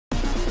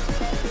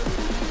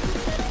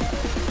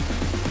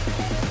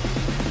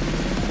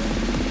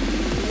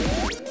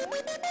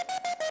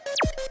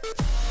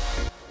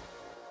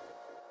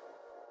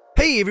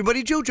Hey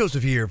everybody, Joe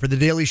Joseph here for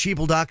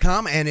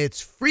thedailysheeple.com, and it's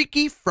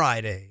Freaky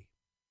Friday.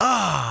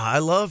 I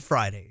love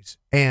Fridays.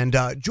 And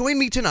join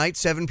me tonight,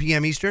 7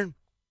 p.m. Eastern,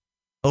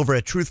 over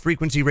at Truth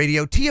Frequency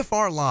Radio,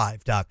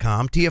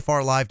 TFRlive.com,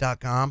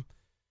 TFRlive.com.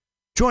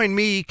 Join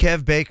me,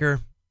 Kev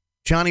Baker,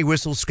 Johnny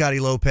Whistle, Scotty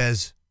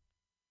Lopez,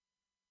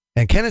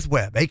 and Kenneth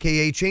Webb,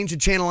 a.k.a. Change the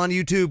Channel on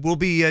YouTube. We'll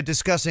be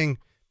discussing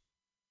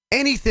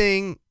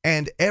anything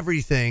and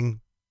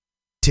everything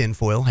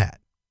tinfoil hat,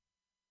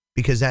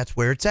 because that's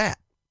where it's at.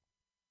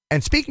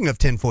 And speaking of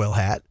tinfoil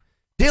hat,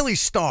 Daily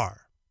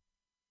Star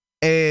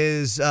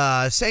is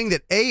saying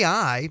that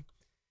AI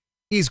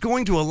is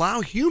going to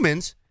allow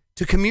humans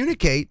to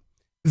communicate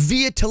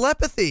via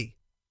telepathy.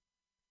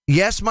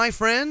 Yes, my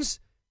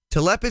friends,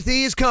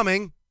 telepathy is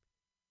coming.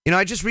 You know,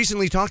 I just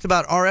recently talked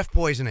about RF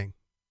poisoning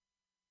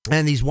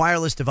and these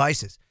wireless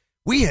devices.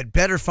 We had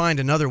better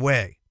find another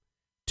way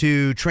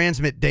to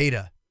transmit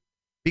data,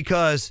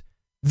 because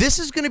this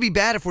is going to be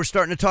bad if we're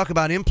starting to talk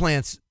about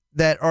implants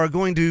that are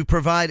going to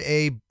provide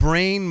a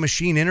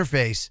brain-machine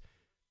interface,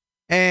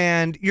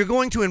 and you're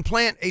going to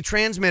implant a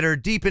transmitter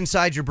deep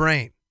inside your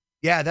brain.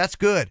 Yeah, that's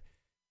good.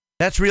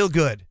 That's real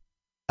good.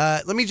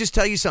 Let me just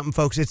tell you something,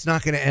 folks. It's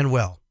not going to end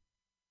well.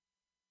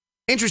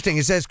 Interesting.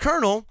 It says,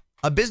 Kernel,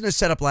 a business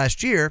set up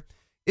last year,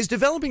 is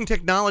developing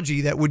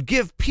technology that would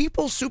give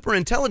people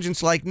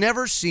superintelligence like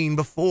never seen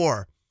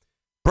before.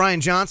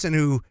 Brian Johnson,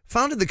 who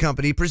founded the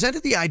company,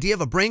 presented the idea of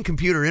a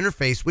brain-computer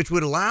interface which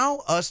would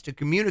allow us to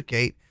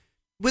communicate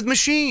with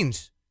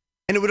machines.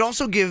 And it would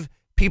also give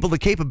people the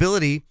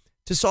capability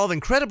to solve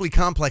incredibly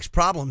complex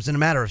problems in a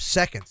matter of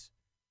seconds.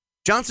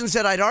 Johnson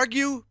said, I'd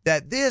argue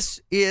that this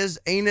is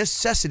a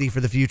necessity for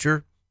the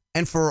future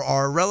and for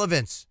our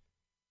relevance.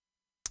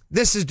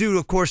 This is due,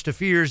 of course, to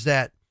fears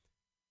that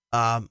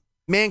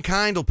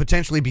mankind will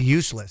potentially be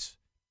useless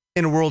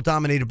in a world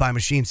dominated by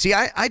machines. See,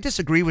 I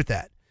disagree with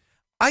that.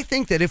 I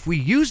think that if we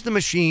use the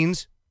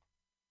machines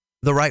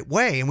the right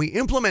way and we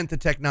implement the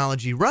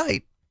technology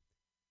right,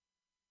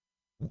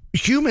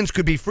 humans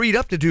could be freed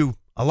up to do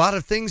a lot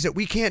of things that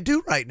we can't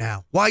do right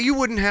now. Why, you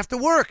wouldn't have to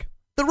work.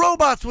 The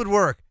robots would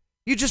work.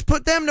 You just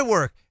put them to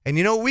work. And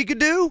you know what we could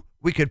do?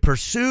 We could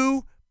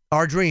pursue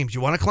our dreams. You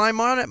want to climb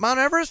Mount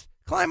Everest?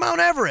 Climb Mount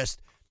Everest.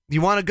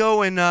 You want to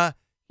go and,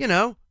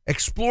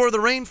 explore the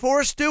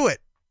rainforest? Do it.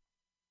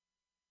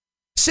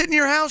 Sit in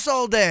your house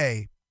all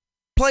day.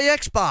 Play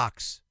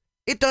Xbox.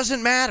 It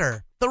doesn't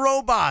matter. The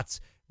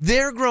robots,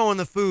 they're growing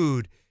the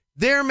food.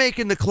 They're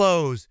making the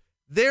clothes.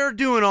 They're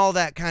doing all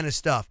that kind of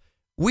stuff.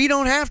 We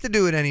don't have to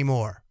do it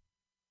anymore.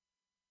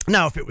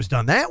 Now, if it was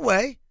done that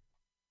way,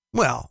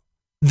 well,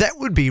 that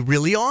would be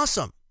really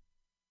awesome.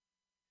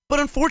 But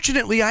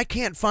unfortunately, I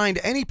can't find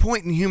any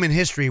point in human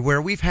history where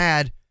we've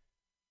had a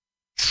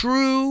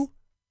true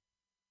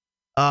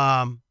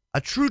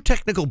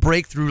technical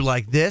breakthrough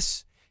like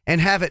this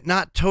and have it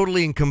not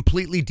totally and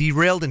completely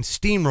derailed and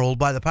steamrolled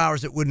by the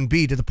powers that wouldn't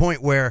be, to the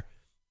point where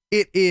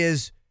it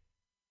is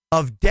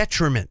of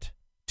detriment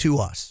to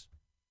us.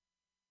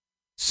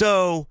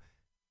 So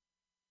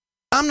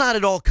I'm not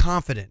at all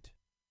confident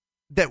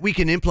that we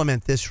can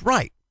implement this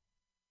right.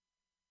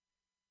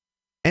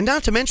 And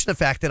not to mention the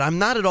fact that I'm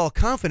not at all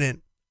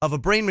confident of a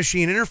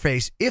brain-machine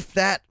interface if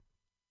that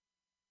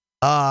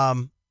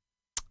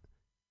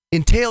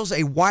entails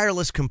a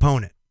wireless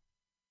component.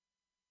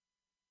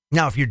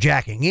 Now, if you're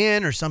jacking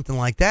in or something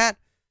like that,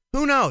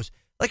 who knows?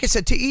 Like I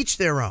said, to each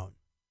their own.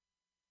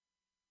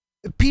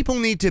 People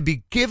need to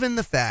be given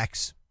the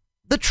facts,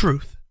 the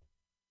truth,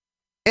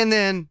 and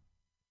then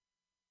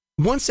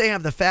once they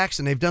have the facts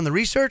and they've done the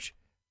research,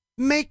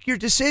 make your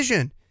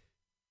decision.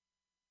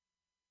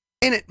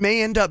 And it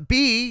may end up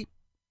being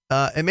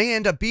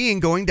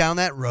going down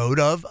that road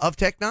of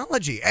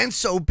technology, and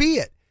so be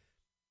it.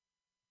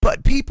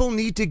 But people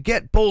need to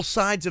get both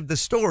sides of the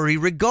story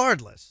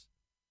regardless.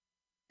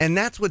 And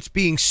that's what's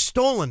being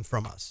stolen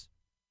from us,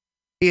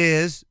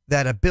 is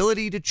that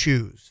ability to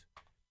choose,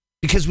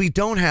 because we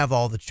don't have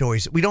all the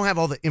choice. We don't have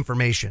all the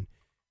information,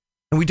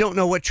 and we don't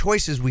know what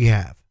choices we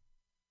have.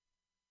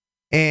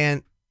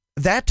 And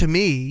that, to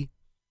me,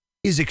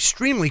 is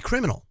extremely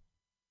criminal.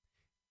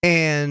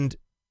 And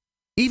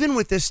even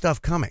with this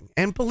stuff coming,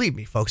 and believe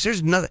me, folks,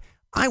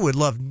 I would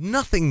love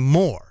nothing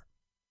more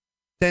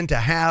than to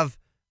have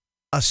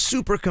a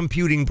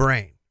supercomputing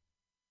brain.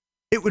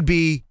 It would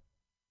be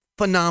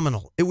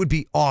phenomenal. It would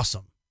be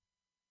awesome.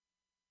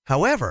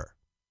 However,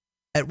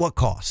 at what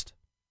cost?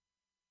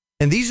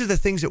 And these are the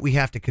things that we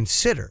have to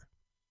consider.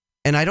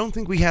 And I don't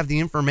think we have the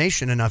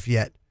information enough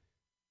yet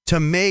to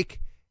make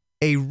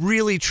a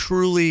really,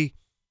 truly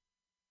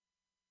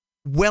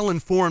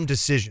well-informed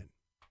decision.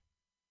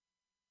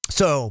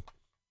 So,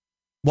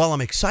 while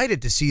I'm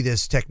excited to see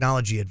this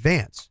technology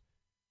advance,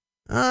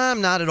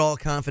 I'm not at all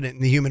confident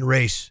in the human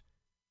race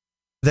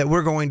that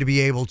we're going to be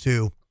able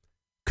to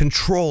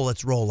control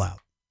its rollout.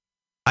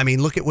 I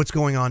mean, look at what's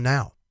going on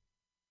now.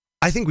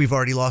 I think we've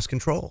already lost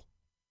control.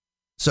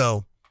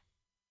 So,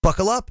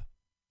 buckle up.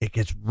 It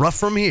gets rough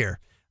from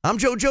here. I'm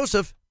Joe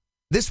Joseph.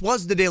 This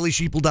was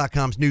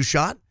thedailysheeple.com's News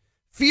Shot,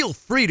 feel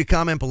free to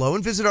comment below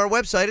and visit our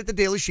website at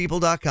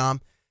thedailysheeple.com.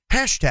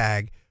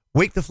 Hashtag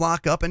Wake the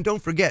Flock Up. And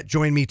don't forget,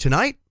 join me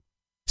tonight,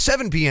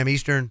 7 p.m.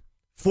 Eastern,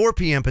 4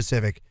 p.m.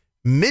 Pacific,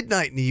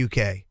 midnight in the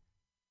UK,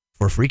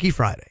 for Freaky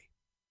Friday.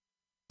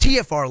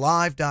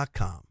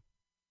 TFRlive.com.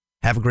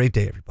 Have a great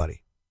day,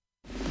 everybody.